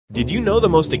Did you know the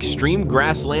most extreme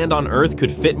grassland on Earth could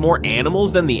fit more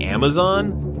animals than the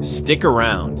Amazon? Stick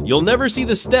around, you'll never see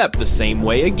the steppe the same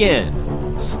way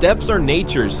again. Steppes are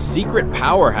nature's secret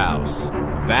powerhouse.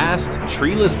 Vast,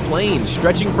 treeless plains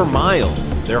stretching for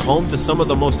miles. They're home to some of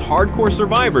the most hardcore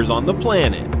survivors on the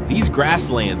planet. These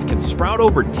grasslands can sprout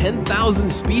over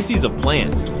 10,000 species of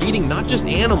plants, feeding not just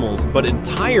animals, but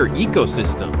entire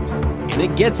ecosystems. And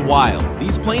it gets wild.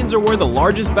 These plains are where the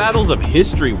largest battles of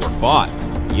history were fought.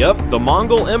 Yup, the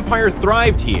Mongol Empire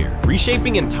thrived here,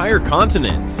 reshaping entire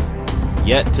continents.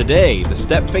 Yet today, the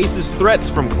steppe faces threats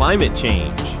from climate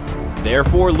change.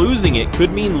 Therefore, losing it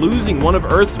could mean losing one of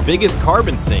Earth's biggest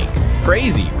carbon sinks.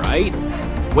 Crazy, right?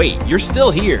 Wait, you're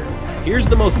still here. Here's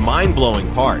the most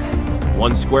mind-blowing part.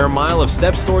 1 square mile of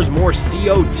steppe stores more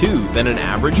CO2 than an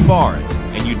average forest,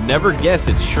 and you'd never guess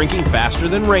it's shrinking faster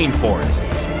than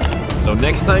rainforests. So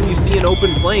next time you see an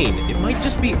open plain, it might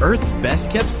just be Earth's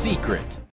best-kept secret.